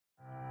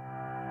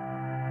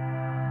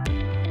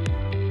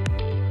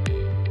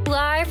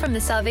from the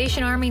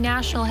Salvation Army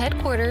National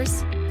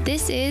Headquarters,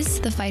 this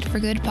is the Fight for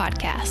Good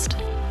podcast.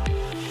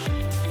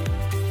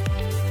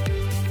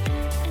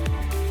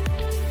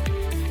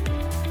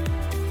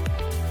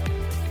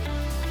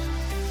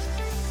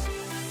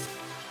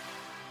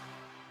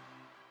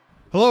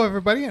 Hello,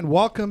 everybody, and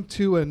welcome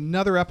to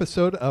another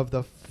episode of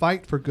the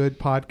Fight for Good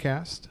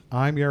podcast.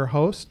 I'm your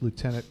host,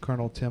 Lieutenant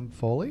Colonel Tim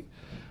Foley.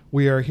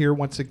 We are here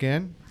once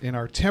again in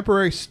our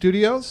temporary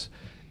studios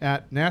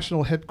at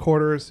National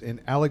Headquarters in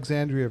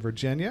Alexandria,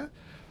 Virginia.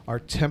 Our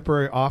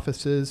temporary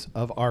offices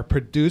of our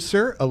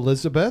producer,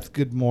 Elizabeth.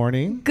 Good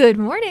morning. Good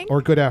morning.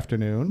 Or good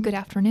afternoon. Good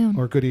afternoon.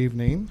 Or good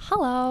evening.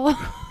 Hello.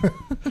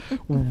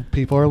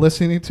 People are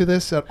listening to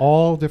this at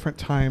all different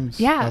times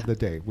Yeah. of the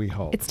day, we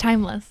hope. It's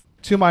timeless.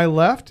 To my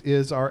left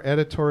is our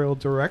editorial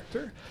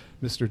director,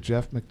 Mr.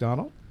 Jeff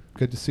McDonald.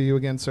 Good to see you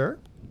again, sir.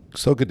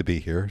 So good to be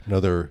here.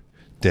 Another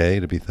day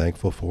to be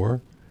thankful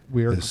for,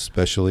 We are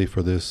especially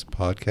for this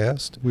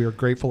podcast. we are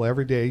grateful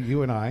every day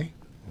you and I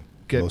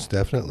get. Most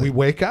definitely. We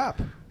wake up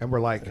and we're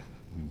like,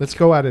 let's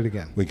go at it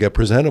again. We get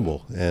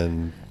presentable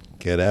and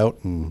get out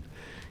and,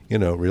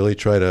 really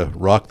try to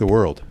rock the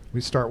world.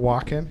 We start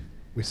walking.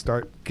 We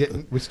start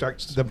the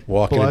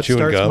Walking and blood chewing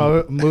starts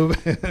gum.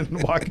 moving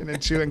and walking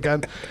and chewing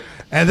gum,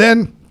 and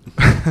then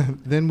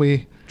then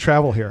we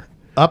travel here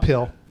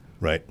uphill,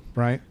 Right.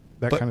 right?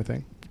 That But- kind of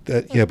thing.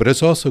 But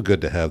it's also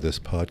good to have this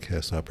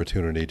podcast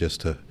opportunity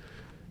just to,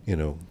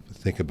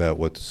 think about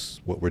what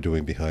we're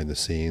doing behind the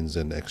scenes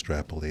and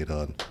extrapolate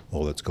on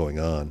all that's going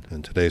on.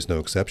 And today's no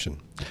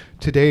exception.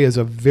 Today is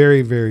a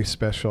very, very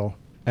special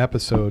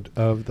episode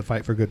of the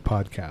Fight for Good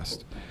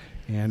podcast.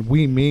 And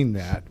we mean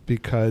that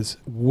because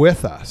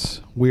with us,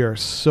 we are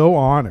so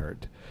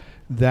honored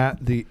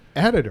that the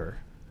editor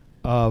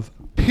of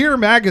Peer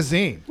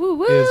Magazine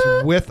Woo-woo.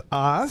 is with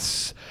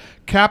us,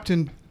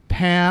 Captain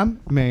Pam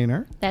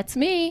Maynor. That's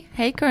me.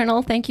 Hey,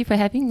 Colonel. Thank you for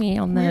having me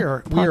on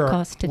the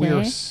podcast today. We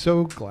are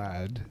so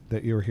glad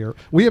that you're here.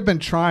 We have been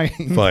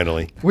trying.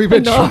 Finally. We've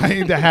been No.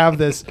 trying to have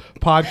this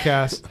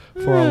podcast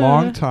for a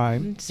long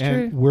time, It's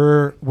and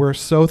true. we're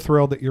so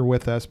thrilled that you're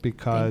with us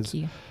because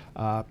Thank you.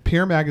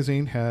 Peer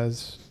Magazine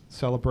has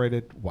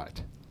celebrated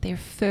what? Their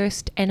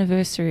first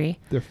anniversary.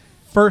 Their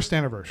first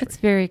anniversary. It's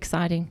very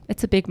exciting.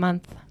 It's a big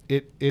month.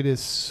 It is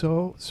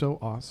so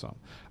awesome.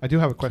 I do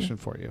have a question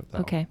for you, though.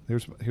 Okay.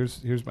 Here's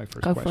my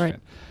first Go for question.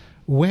 it.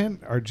 When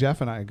are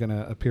Jeff and I going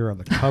to appear on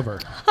the cover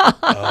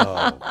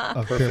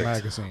of Peer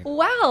Magazine?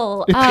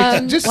 Well,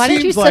 It just why don't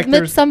you seems like submit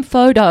there's- some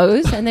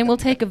photos and then we'll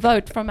take a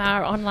vote from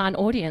our online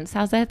audience.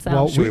 How's that sound?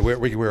 Well, Should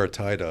we wear a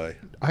tie-dye?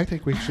 I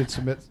think we should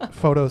submit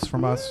photos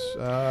from us,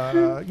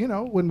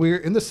 when we were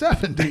in the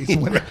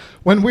 70s,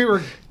 when we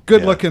were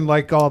good looking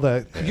like all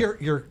the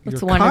your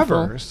It's wonderful.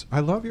 covers. I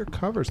love your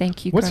covers.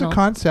 Thank you, What's Colonel. the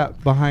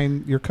concept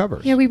behind your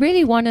covers? Yeah, we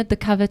really wanted the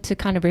cover to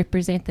kind of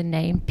represent the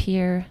name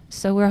peer.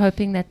 So we're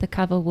hoping that the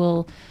cover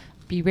will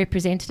be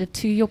representative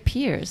to your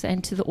peers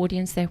and to the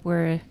audience that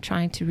we're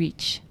trying to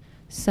reach.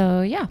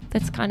 So yeah,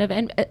 that's kind of,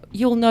 and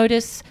you'll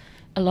notice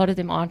a lot of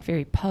them aren't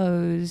very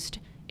posed.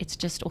 It's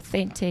just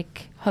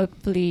authentic,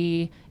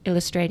 hopefully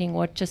illustrating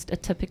what just a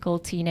typical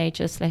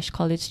teenager /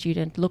 college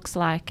student looks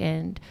like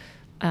and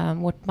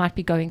what might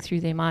be going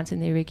through their minds in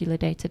their regular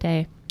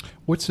day-to-day.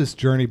 What's this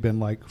journey been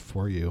like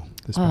for you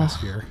this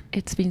past year?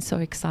 It's been so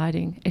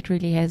exciting. It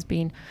really has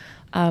been.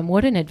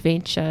 What an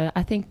adventure.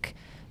 I think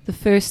the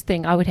first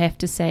thing I would have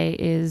to say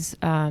is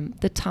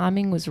the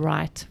timing was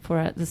right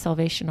for the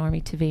Salvation Army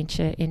to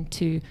venture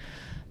into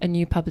a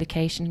new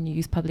publication, a new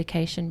youth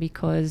publication,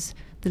 because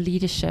the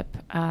leadership,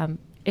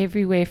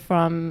 everywhere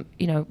from,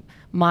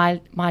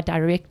 my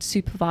direct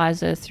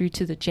supervisor through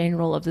to the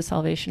general of the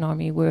Salvation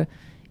Army were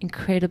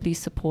incredibly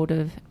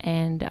supportive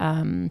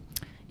and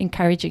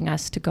encouraging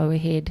us to go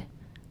ahead,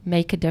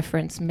 make a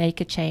difference,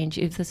 make a change.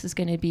 If this is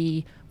going to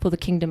be for the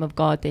kingdom of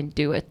God, then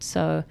do it.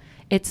 So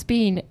it's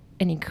been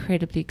an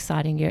incredibly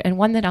exciting year and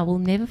one that I will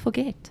never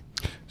forget.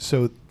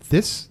 So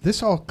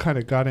this all kind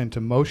of got into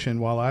motion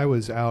while I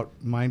was out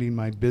minding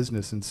my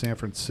business in San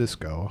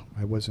Francisco.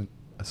 I wasn't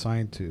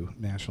assigned to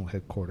national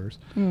headquarters.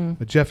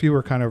 But Jeff, you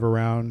were kind of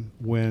around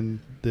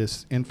when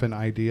this infant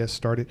idea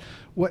started.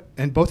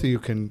 And both of you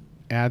can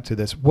add to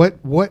this. What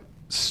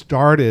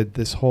started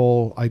this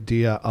whole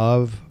idea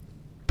of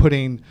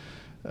putting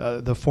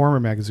the former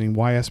magazine,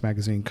 YS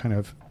magazine,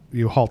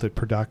 you halted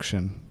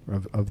production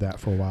of that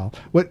for a while.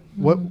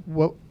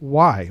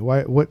 Why?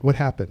 What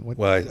happened?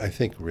 Well, I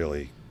think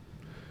really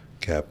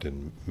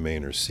Captain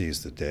Maynor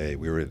seized the day.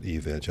 We were at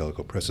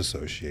Evangelical Press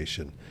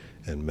Association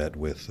and met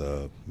with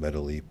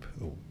Metaleap,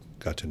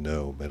 got to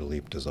know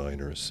Metaleap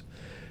designers.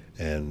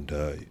 And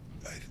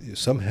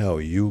somehow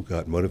you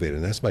got motivated.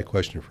 And that's my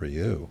question for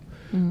you.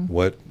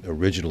 What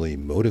originally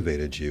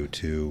motivated you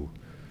to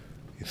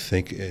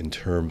think in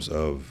terms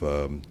of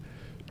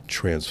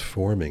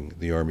transforming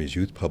the Army's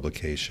youth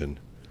publication,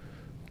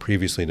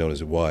 previously known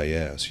as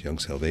YS, Young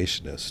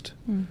Salvationist,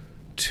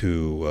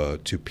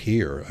 to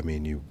Peer? I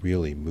mean, you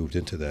really moved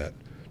into that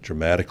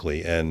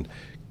dramatically, and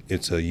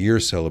it's a year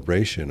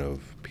celebration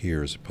of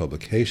Peer's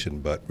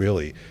publication, but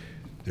really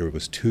there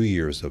was 2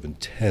 years of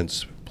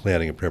intense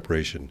planning and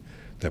preparation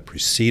that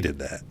preceded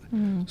that.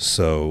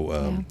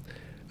 So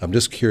I'm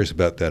just curious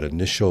about that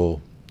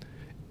initial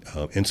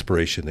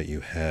inspiration that you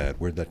had.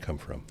 Where did that come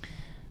from?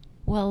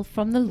 Well,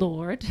 from the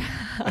Lord.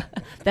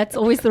 That's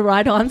always the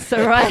right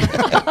answer, right?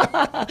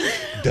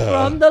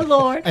 From the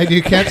Lord. And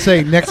you can't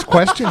say next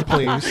question,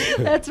 please.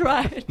 That's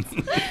right.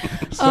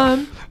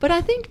 But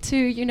I think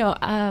too,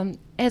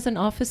 as an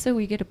officer,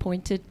 we get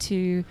appointed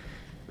to,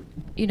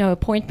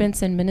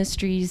 appointments and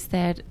ministries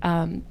that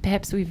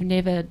perhaps we've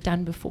never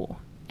done before.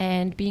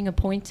 And being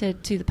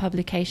appointed to the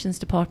publications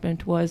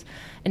department was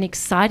an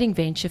exciting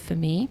venture for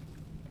me,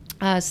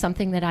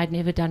 something that I'd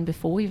never done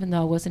before, even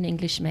though I was an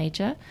English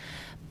major.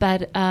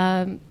 But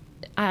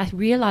I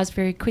realized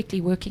very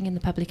quickly working in the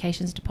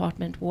publications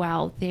department,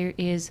 wow, there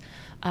is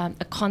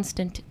a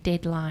constant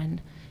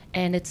deadline,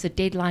 and it's a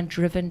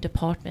deadline-driven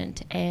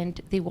department. And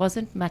there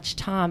wasn't much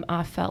time,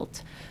 I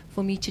felt,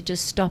 for me to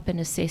just stop and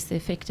assess the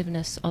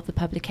effectiveness of the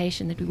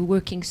publication that we were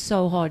working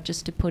so hard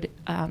just to put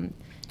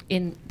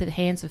in the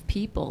hands of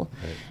people.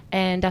 Right.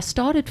 And I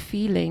started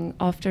feeling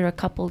after a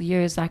couple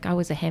years like I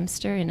was a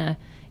hamster in a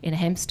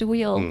hamster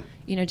wheel,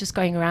 just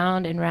going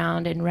round and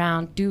round and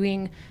round,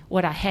 doing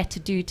what I had to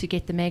do to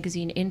get the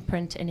magazine in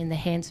print and in the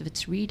hands of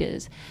its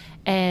readers,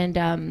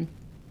 and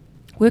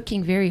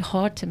working very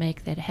hard to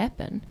make that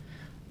happen.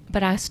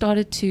 But I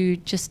started to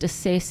just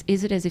assess,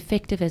 is it as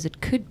effective as it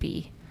could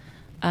be?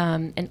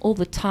 And all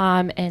the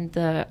time and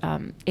the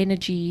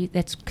energy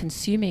that's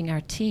consuming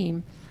our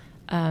team,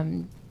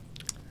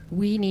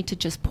 we need to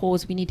just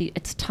pause.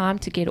 It's time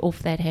to get off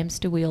that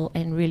hamster wheel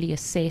and really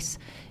assess,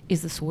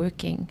 is this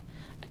working?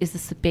 Is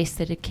this the best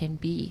that it can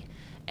be?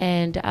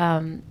 And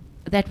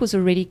that was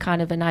already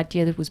kind of an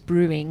idea that was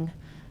brewing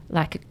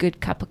like a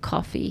good cup of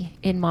coffee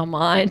in my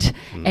mind,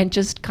 and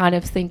just kind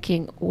of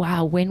thinking,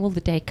 wow, when will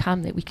the day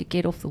come that we could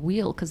get off the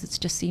wheel? Because it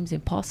just seems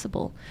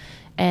impossible.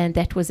 And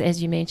that was,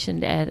 as you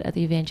mentioned, at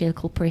the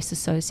Evangelical Press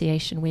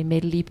Association, where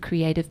MediLeap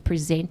Creative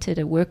presented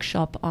a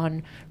workshop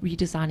on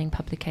redesigning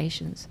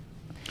publications.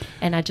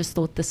 And I just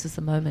thought, this is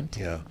the moment.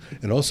 Yeah,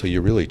 and also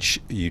you really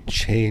you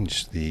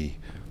changed the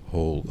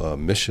whole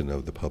mission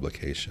of the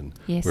publication,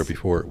 yes. Where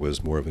before it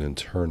was more of an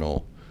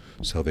internal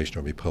Salvation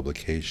Army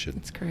publication.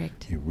 That's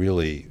correct. You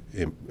really,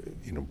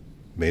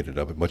 made it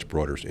up much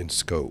broader in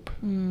scope.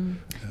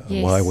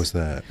 Yes. Why was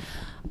that?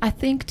 I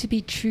think to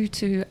be true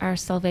to our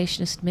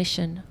Salvationist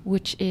mission,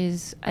 which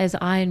is, as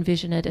I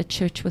envision it, a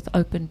church with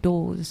open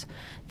doors,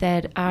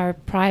 that our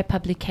prior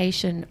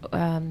publication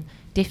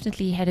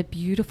definitely had a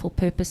beautiful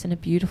purpose and a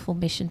beautiful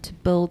mission to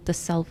build the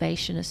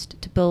Salvationist,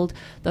 to build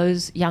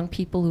those young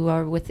people who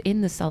are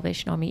within the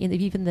Salvation Army. And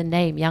even the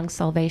name, Young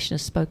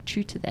Salvationists, spoke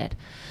true to that.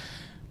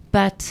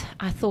 But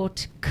I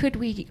thought, could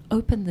we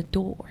open the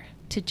door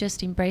to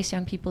just embrace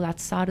young people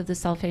outside of the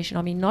Salvation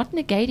Army, not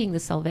negating the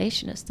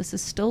Salvationists? This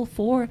is still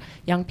for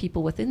young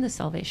people within the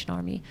Salvation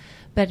Army,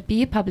 but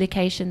be a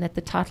publication that the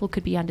title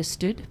could be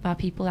understood by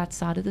people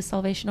outside of the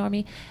Salvation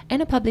Army,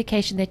 and a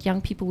publication that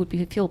young people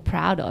would feel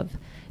proud of,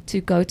 to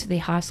go to their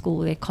high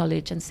school or their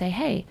college and say,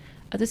 hey,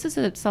 this is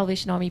a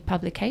Salvation Army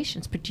publication.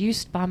 It's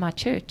produced by my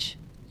church.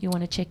 You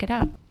want to check it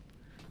out?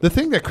 The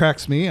thing that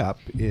cracks me up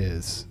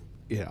is,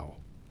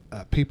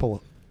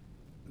 people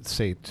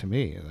say to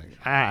me,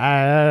 like,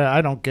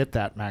 I don't get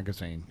that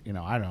magazine.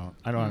 I don't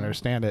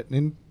understand it.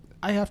 And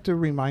I have to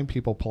remind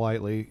people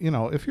politely,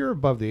 if you're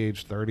above the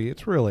age 30,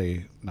 it's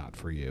really not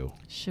for you.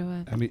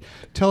 Sure. I mean,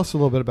 tell us a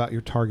little bit about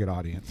your target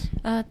audience.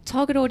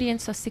 Target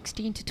audience are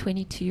 16 to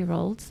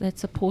 22-year-olds.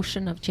 That's a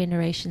portion of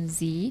Generation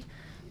Z.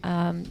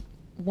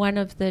 One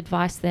of the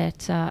advice that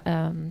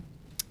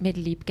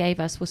MediLeap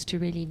gave us was to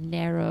really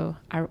narrow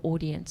our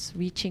audience,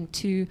 reaching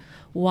too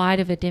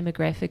wide of a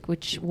demographic,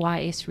 which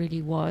YS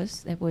really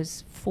was. That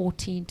was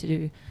 14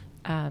 to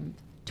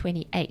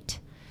 28.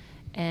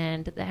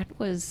 And that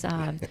was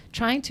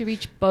trying to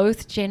reach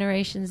both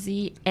Generation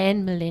Z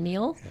and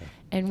Millennial.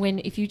 Yeah.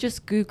 And if you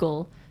just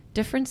Google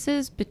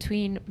differences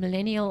between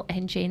Millennial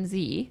and Gen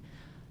Z,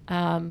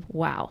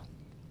 wow,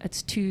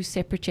 it's two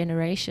separate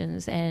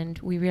generations. And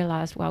we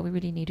realized, wow, we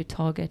really need to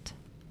target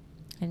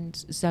and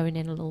zone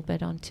in a little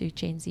bit onto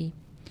Gen Z.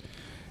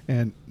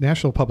 And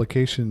National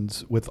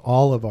Publications, with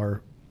all of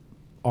our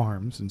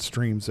arms and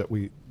streams that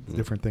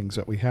different things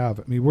that we have,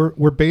 I mean,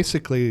 we're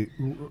basically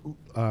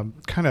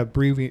kind of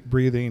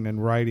breathing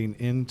and writing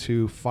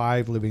into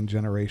 5 living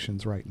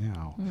generations right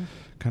now,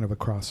 kind of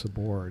across the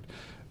board.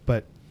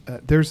 But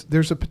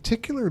there's a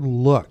particular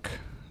look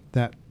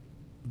that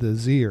the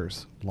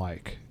Zers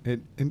like.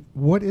 And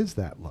what is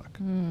that look?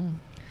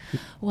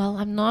 Well,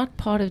 I'm not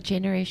part of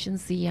Generation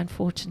Z,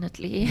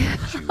 unfortunately.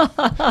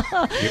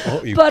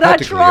 You but I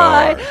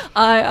try.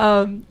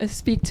 Are. I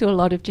speak to a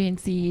lot of Gen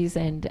Zs,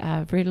 and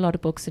I've read a lot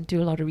of books and do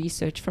a lot of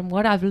research. From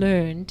what I've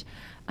learned,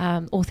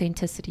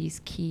 authenticity is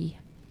key.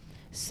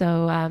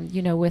 So,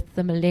 with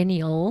the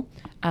millennial,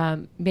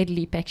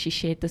 MediLeap actually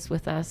shared this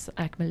with us.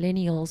 Like,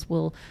 millennials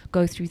will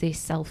go through their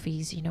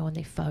selfies, on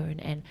their phone,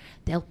 and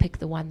they'll pick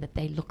the one that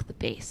they look the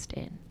best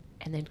in,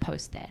 and then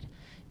post that.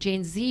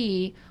 Gen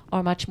Z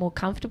are much more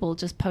comfortable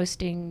just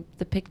posting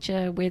the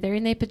picture where they're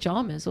in their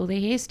pajamas or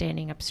their hair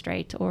standing up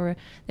straight, or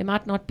they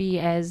might not be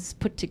as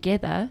put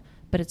together,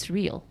 but it's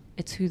real.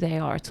 It's who they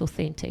are. It's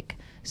authentic.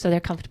 So they're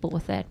comfortable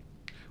with that.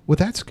 Well,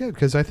 that's good,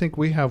 because I think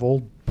we have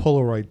old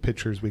Polaroid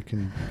pictures we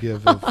can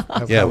give of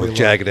Yeah, how we with look.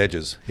 jagged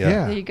edges.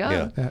 Yeah. There you go.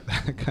 Yeah. That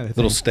kind of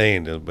Little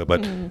thing. stained,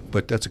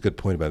 but that's a good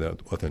point about the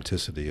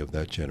authenticity of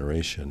that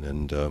generation.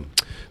 And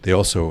they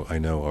also, I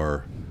know,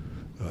 are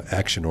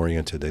action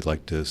oriented. They'd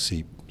like to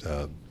see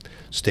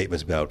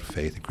statements about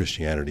faith and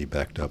Christianity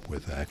backed up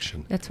with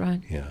action. That's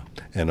right. Yeah,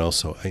 and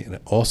also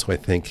I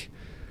think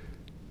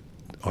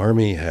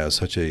Army has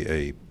such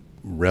a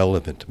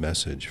relevant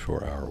message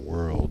for our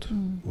world,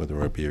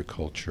 whether it be a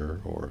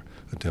culture or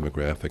a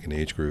demographic, an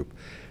age group,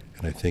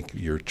 and I think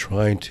you're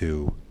trying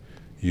to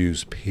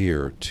use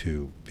Peer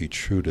to be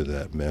true to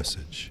that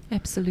message.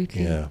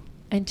 Absolutely. Yeah.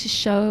 And to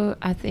show,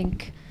 I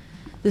think,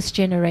 this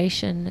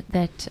generation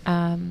that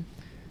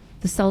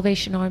the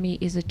Salvation Army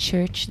is a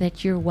church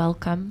that you're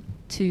welcome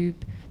to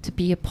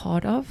be a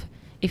part of.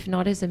 If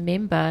not as a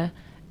member,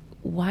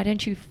 why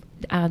don't you?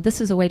 This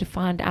is a way to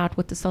find out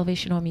what the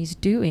Salvation Army is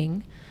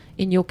doing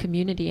in your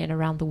community and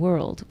around the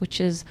world,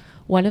 which is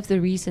one of the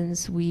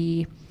reasons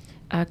we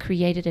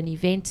created an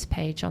events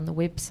page on the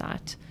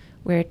website,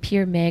 where at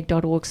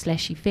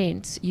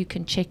peermag.org/events you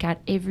can check out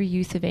every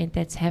youth event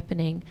that's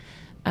happening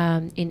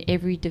in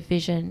every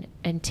division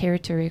and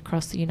territory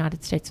across the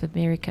United States of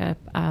America,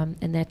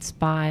 and that's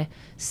by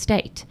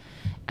state,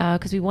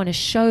 because we want to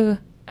show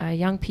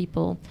young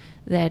people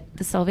that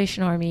the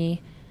Salvation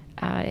Army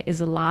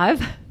is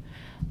alive.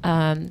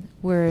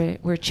 We're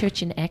a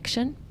church in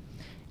action,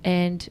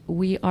 and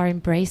we are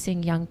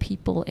embracing young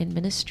people in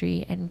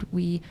ministry, and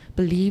we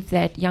believe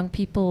that young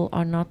people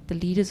are not the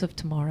leaders of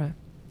tomorrow.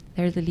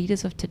 They're the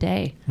leaders of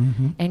today,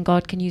 and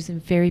God can use them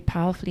very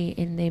powerfully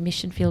in their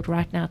mission field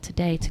right now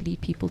today to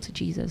lead people to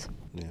Jesus.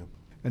 Yeah.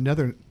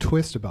 Another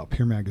twist about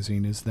Peer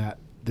Magazine is that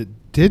the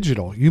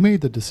digital, you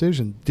made the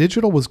decision,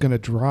 digital was going to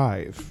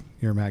drive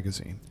your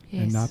magazine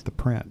and Yes. not the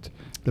print.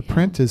 The Yeah.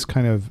 print is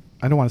kind of,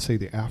 I don't want to say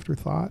the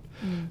afterthought.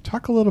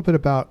 Talk a little bit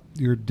about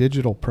your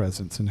digital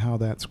presence and how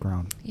that's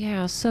grown.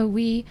 Yeah, so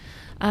we,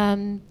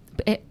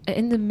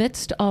 in the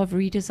midst of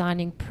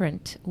redesigning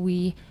print,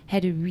 we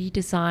had to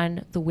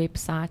redesign the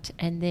website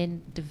and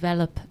then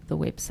develop the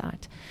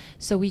website.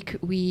 So we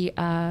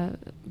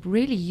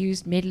really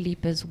used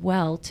MetaLeap as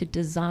well to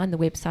design the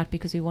website,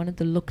 because we wanted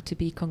the look to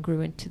be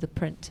congruent to the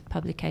print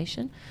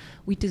publication.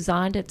 We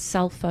designed it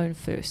cell phone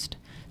first.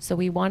 So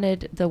we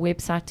wanted the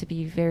website to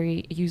be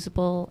very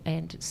usable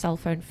and cell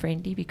phone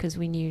friendly, because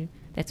we knew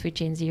that's where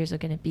Gen Zers are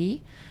going to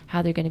be,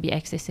 how they're going to be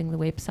accessing the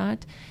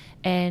website.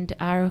 And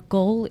our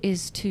goal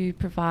is to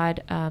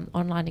provide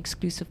online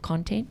exclusive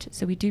content.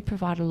 So we do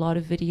provide a lot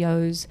of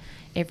videos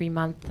every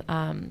month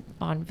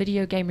on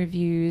video game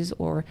reviews,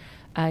 or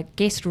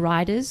guest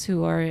writers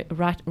who are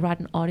write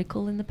an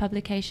article in the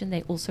publication.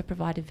 They also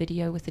provide a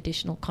video with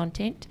additional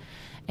content,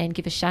 and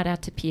give a shout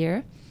out to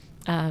Pierre.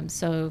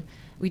 So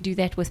we do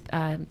that with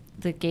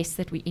the guests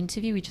that we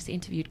interview. We just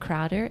interviewed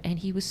Crowder, and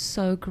he was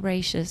so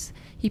gracious.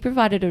 He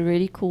provided a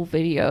really cool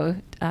video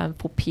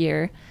for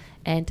Pierre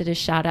and did a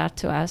shout out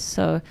to us.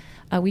 So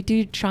we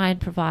do try and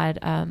provide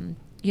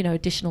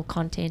additional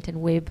content and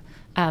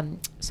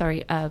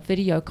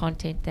video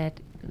content that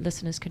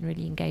listeners can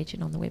really engage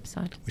in on the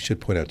website. We should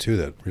point out, too,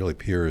 that really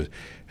Peer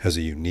has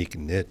a unique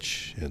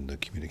niche in the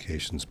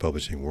communications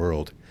publishing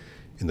world,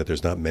 in that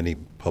there's not many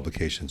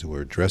publications who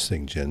are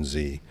addressing Gen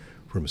Z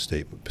from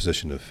a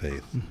position of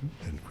faith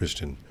and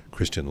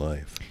Christian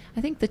life.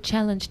 I think the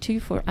challenge, too,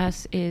 for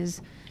us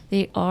is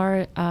there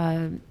are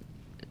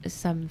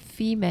some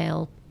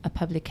female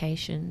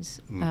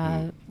publications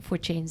for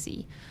Gen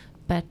Z,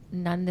 but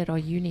none that are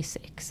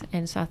unisex.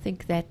 And so I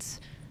think that's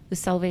the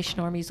Salvation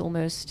Army is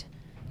almost,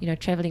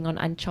 traveling on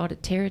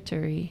uncharted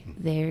territory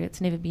there.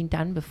 It's never been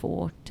done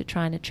before, to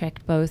try and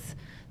attract both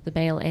the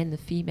male and the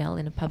female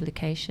in a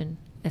publication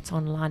that's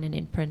online and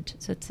in print.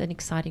 So it's an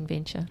exciting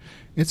venture.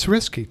 It's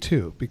risky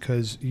too,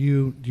 because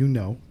you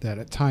know that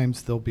at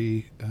times there'll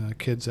be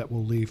kids that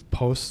will leave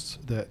posts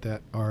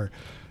that are,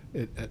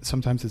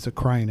 sometimes it's a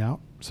crying out,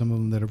 some of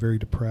them that are very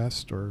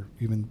depressed or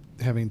even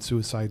having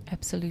suicide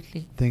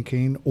Absolutely.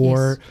 thinking,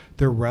 or Yes.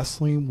 they're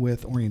wrestling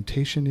with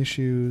orientation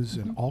issues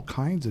and all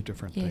kinds of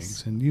different Yes.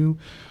 things. And you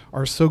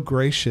are so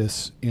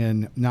gracious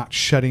in not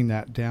shutting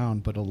that down,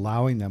 but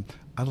allowing them.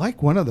 I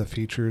like one of the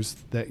features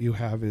that you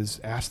have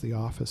is Ask the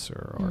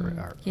Officer.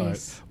 Or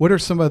yes. what are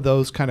some of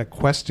those kind of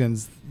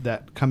questions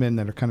that come in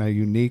that are kind of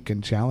unique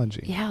and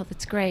challenging? Yeah,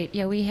 that's great.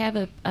 Yeah, we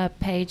have a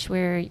page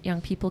where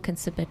young people can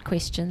submit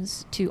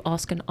questions to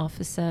ask an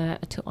officer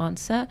to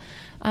answer.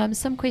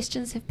 Some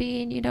questions have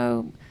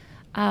been,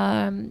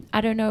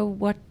 I don't know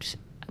what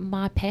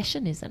my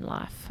passion is in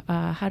life.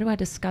 How do I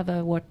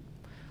discover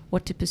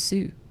what to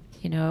pursue?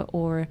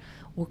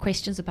 Or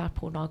questions about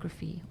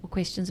pornography, or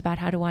questions about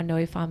how do I know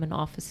if I'm an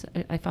officer,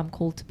 if I'm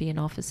called to be an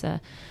officer?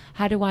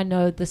 How do I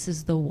know this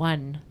is the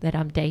one that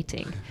I'm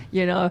dating?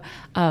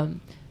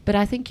 But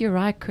I think you're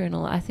right,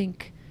 Colonel. I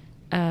think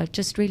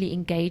just really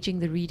engaging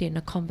the reader in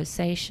a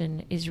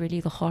conversation is really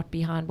the heart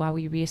behind why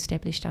we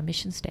reestablished our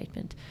mission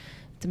statement.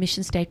 The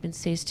mission statement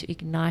says to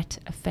ignite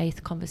a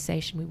faith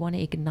conversation. We want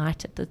to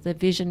ignite it. The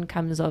vision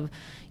comes of,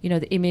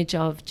 the image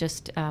of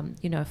just,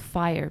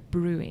 fire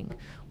brewing.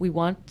 We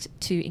want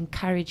to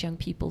encourage young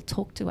people,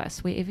 talk to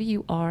us wherever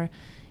you are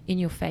in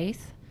your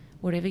faith,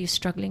 whatever you're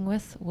struggling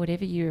with,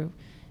 whatever you're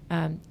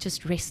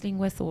just wrestling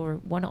with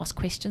or want to ask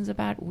questions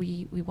about.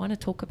 We want to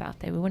talk about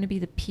that. We want to be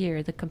the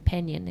peer, the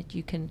companion that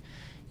you can,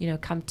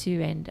 come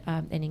to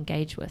and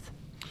engage with.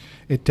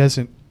 It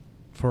doesn't.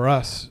 For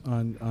us,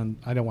 on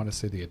I don't want to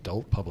say the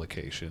adult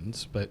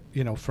publications, but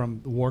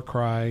from War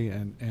Cry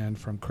and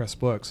from Crest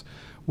Books,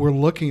 we're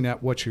looking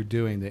at what you're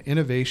doing. The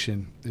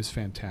innovation is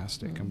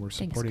fantastic, and we're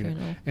supporting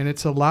it. And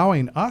it's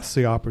allowing us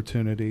the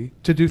opportunity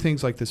to do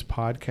things like this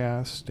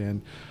podcast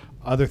and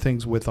other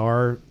things with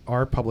our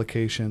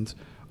publications.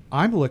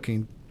 I'm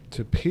looking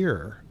to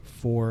peer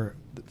for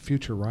the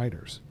future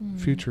writers,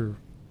 future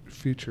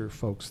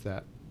folks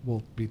that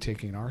will be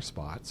taking our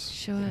spots,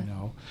 sure.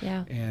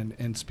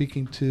 And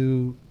speaking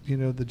to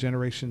the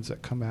generations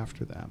that come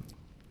after them.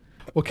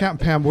 Well, Captain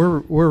Pam,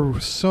 we're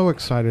so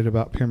excited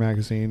about Peer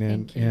Magazine,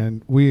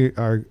 and we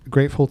are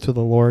grateful to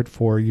the Lord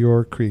for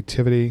your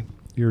creativity,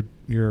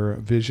 your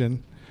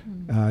vision,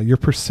 your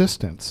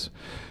persistence.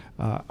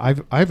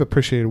 I've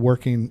appreciated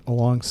working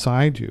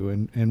alongside you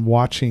and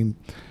watching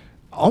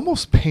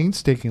almost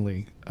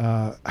painstakingly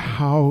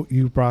how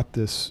you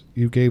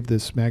gave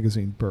this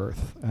magazine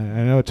birth. I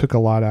know it took a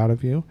lot out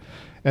of you.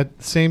 At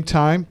the same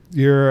time,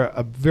 you're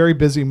a very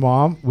busy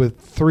mom with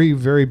 3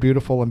 very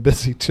beautiful and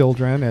busy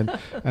children, and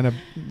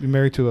you're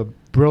married to a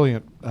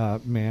brilliant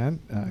man,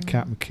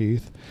 Captain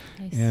Keith.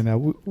 Nice.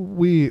 And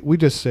we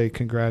just say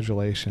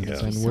congratulations. Yeah.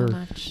 Thank you so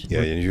much.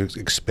 Yeah, and you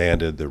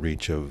expanded the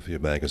reach of your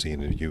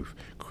magazine, and you've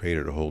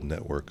created a whole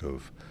network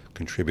of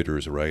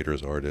contributors,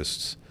 writers,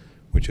 artists,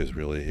 which is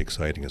really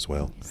exciting as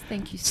well.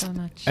 Thank you so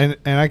much. And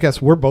I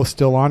guess we're both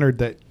still honored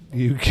that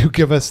you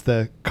give us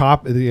the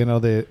copy,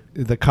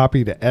 the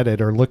copy to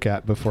edit or look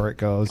at before it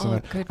goes. Oh,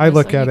 and goodness. I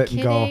look at you it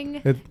kidding?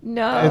 and go,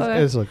 no,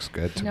 it looks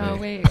good to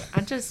me.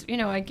 I just,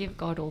 I give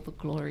God all the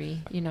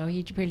glory.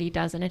 He really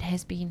does, and it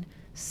has been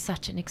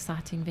such an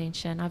exciting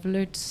venture, and I've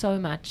learned so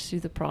much through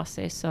the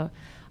process. So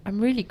I'm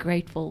really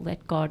grateful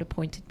that God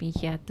appointed me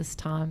here at this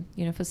time,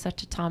 for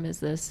such a time as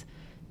this,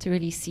 to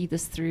really see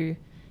this through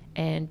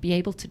and be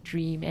able to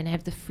dream and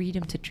have the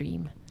freedom to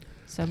dream.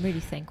 So I'm really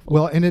thankful.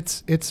 Well, and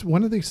it's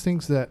one of these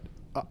things that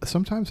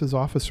sometimes as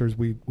officers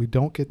we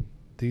don't get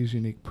these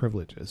unique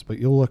privileges, but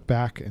you'll look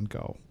back and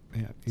go,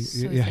 man,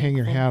 you hang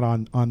your hat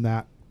on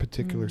that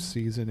particular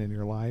season in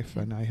your life.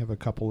 And I have a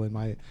couple in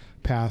my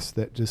past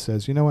that just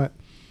says, you know what,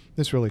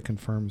 this really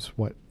confirms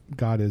what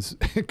God is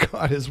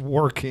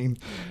working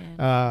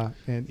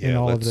in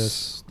all of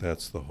this.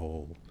 That's the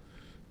whole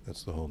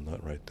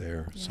nut right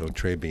there. Yeah. So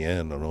très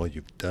bien on all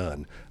you've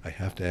done. I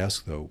have to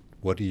ask though,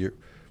 what do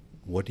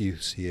you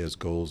see as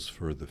goals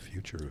for the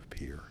future of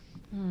Peer?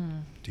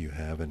 Do you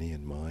have any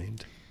in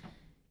mind?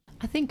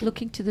 I think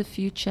looking to the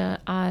future,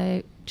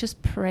 I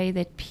just pray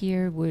that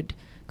Peer would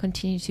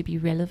continue to be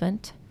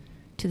relevant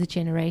to the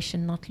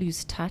generation, not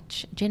lose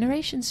touch.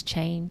 Generations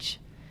change.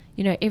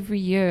 Every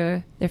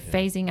year they're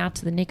phasing out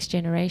to the next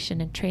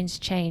generation, and trends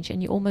change,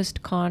 and you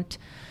almost can't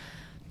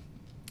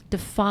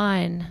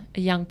define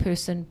a young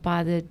person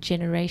by the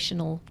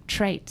generational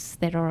traits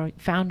that are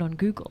found on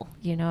Google.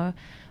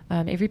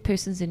 Every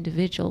person's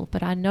individual,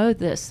 but I know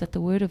this, that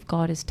the Word of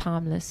God is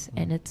timeless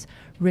and it's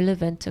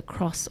relevant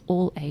across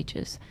all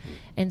ages.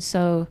 And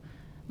so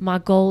my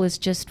goal is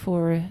just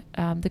for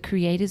the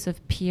creators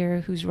of Peer,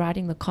 who's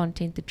writing the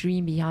content, the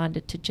dream behind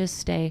it, to just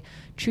stay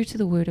true to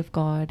the Word of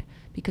God,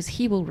 because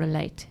He will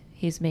relate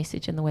His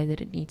message in the way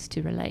that it needs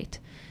to relate,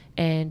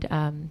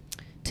 and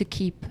to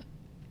keep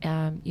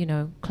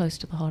close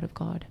to the heart of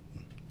God.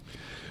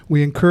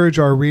 We encourage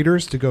our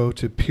readers to go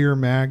to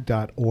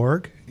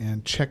peermag.org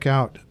and check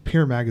out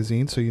Peer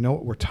Magazine so you know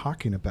what we're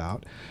talking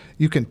about.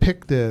 You can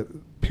pick the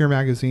Peer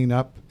Magazine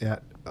up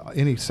at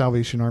any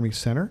Salvation Army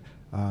center.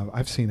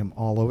 I've seen them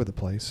all over the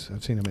place.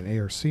 I've seen them in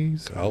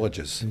ARCs,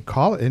 colleges,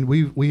 and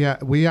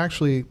we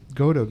actually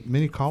go to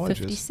many colleges.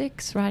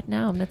 56 right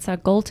now, and that's our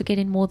goal, to get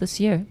in more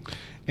this year.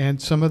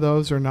 And some of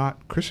those are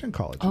not Christian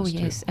colleges. Oh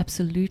yes,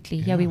 absolutely.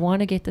 Yeah, we want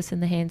to get this in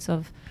the hands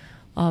of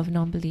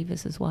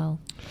non-believers as well.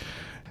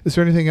 Is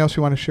there anything else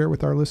you want to share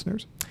with our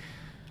listeners?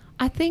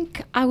 I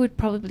think I would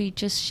probably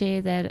just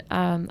share that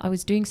I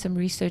was doing some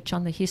research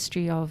on the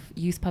history of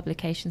youth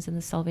publications in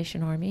the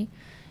Salvation Army,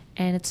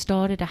 and it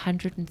started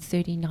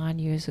 139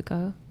 years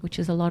ago, which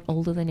is a lot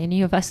older than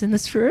any of us in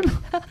this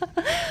room.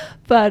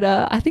 But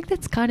I think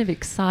that's kind of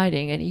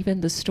exciting, and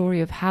even the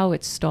story of how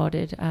it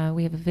started,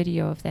 we have a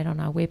video of that on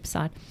our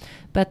website.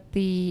 But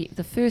the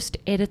first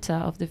editor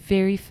of the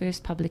very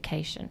first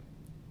publication,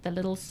 The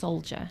Little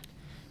Soldier,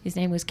 his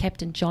name was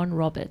Captain John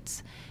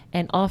Roberts,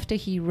 and after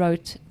he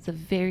wrote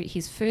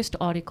his first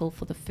article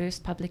for the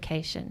first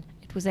publication,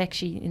 it was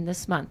actually in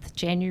this month,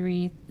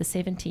 January the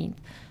 17th,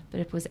 but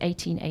it was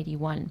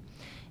 1881,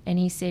 and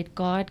he said,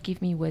 "God,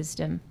 give me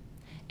wisdom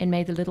and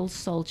may the little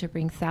soldier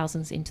bring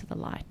thousands into the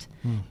light.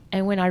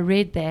 And when I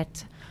read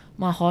that,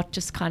 my heart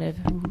just kind of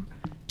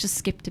just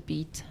skipped a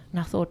beat. And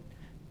I thought,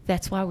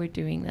 that's why we're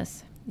doing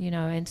this,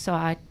 And so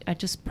I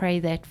just pray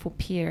that for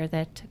Pierre,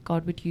 that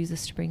God would use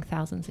us to bring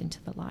thousands into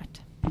the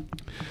light.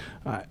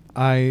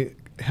 I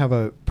have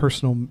a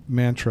personal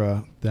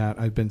mantra that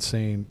I've been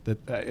saying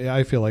that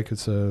I feel like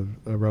it's a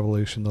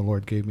revelation the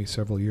Lord gave me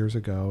several years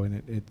ago,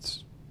 and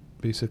it's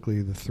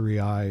basically the 3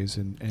 I's,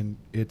 and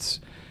it's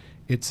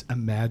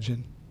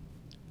imagine,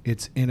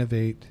 it's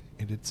innovate,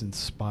 and it's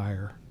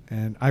inspire.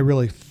 And I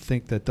really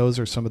think that those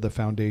are some of the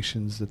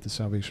foundations that the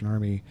Salvation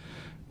Army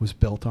was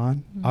built on.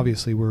 Mm-hmm.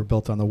 Obviously, we were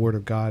built on the Word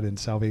of God and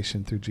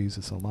salvation through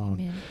Jesus alone.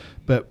 Amen.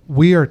 But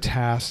we are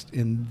tasked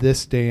in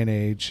this day and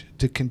age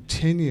to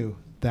continue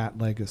that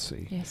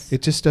legacy. Yes.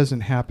 It just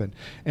doesn't happen.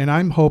 And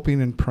I'm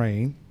hoping and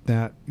praying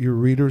that your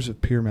readers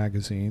of Peer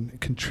Magazine,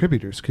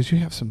 contributors, because you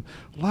have some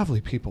lovely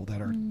people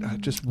that are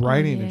just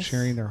writing and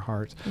sharing their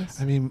hearts.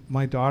 Yes. I mean,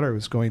 my daughter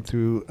was going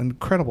through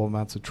incredible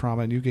amounts of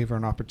trauma, and you gave her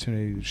an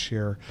opportunity to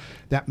share.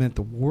 That meant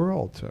the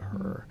world to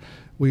her.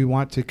 We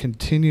want to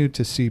continue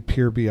to see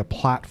Peer be a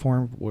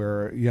platform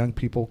where young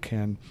people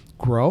can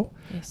grow,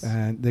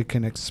 and they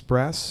can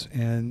express,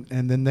 and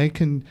then they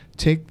can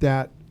take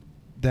that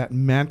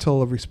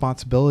mantle of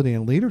responsibility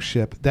and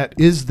leadership that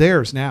is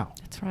theirs now.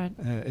 That's right.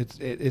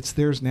 It's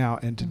theirs now,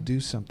 and to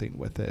do something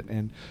with it,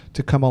 and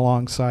to come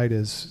alongside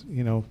as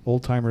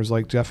old timers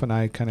like Jeff and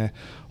I kind of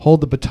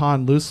hold the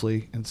baton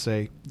loosely and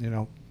say,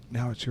 now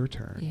it's your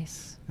turn.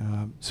 Yes.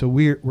 So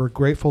we're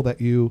grateful that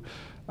you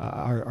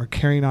are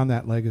carrying on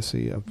that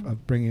legacy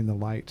of bringing the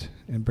light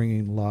and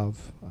bringing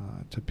love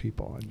to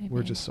people, and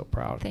we're just so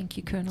proud. Thank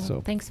you, Colonel.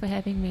 So thanks for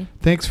having me.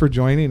 Thanks for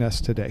joining us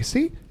today.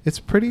 See, it's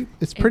pretty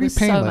painless.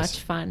 So much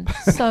fun.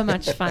 So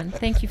much fun.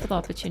 Thank you for the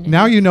opportunity.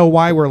 Now you know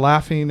why we're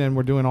laughing and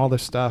we're doing all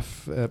this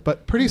stuff,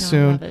 but pretty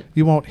soon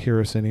you won't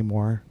hear us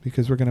anymore,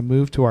 because we're going to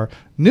move to our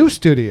new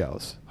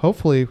studios.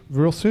 Hopefully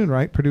real soon,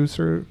 right,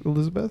 producer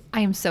Elizabeth?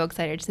 I am so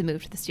excited to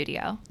move to the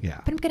studio.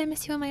 Yeah. But I'm going to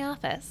miss you in my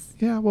office.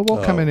 Yeah, well,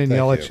 we'll come in and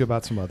yell at you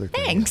about some other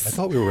things. Thanks. I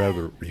thought we were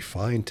rather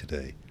refined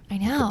today. I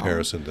know. In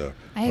comparison to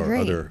I agree.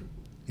 our other...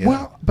 Yeah.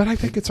 Well, but I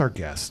think it's our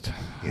guest.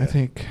 I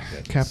think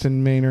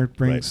Captain Maynard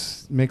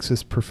makes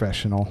us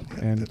professional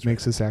and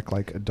makes us act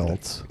like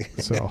adults.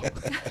 So,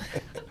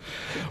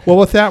 well,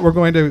 with that, we're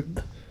going to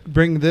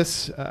bring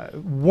this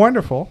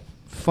wonderful,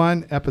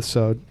 fun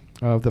episode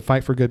of the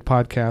Fight for Good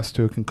podcast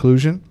to a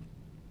conclusion.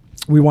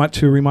 We want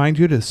to remind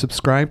you to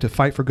subscribe to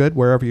Fight for Good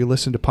wherever you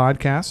listen to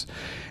podcasts.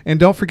 And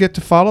don't forget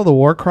to follow The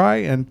War Cry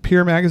and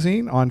Peer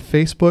Magazine on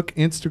Facebook,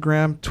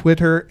 Instagram,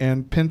 Twitter,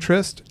 and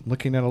Pinterest.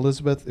 Looking at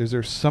Elizabeth, is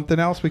there something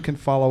else we can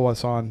follow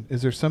us on?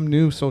 Is there some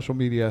new social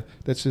media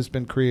that's just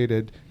been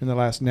created in the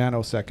last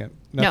nanosecond?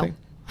 Nothing?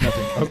 No.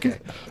 Nothing. Okay.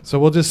 So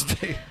we'll just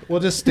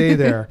stay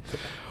there.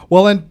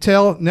 Well,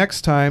 until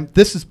next time,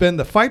 this has been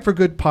the Fight for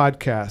Good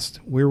podcast.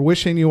 We're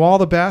wishing you all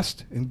the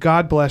best, and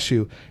God bless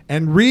you.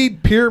 And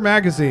read Peer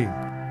Magazine.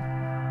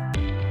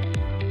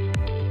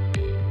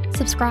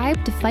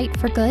 Subscribe to Fight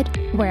for Good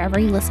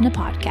wherever you listen to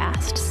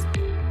podcasts.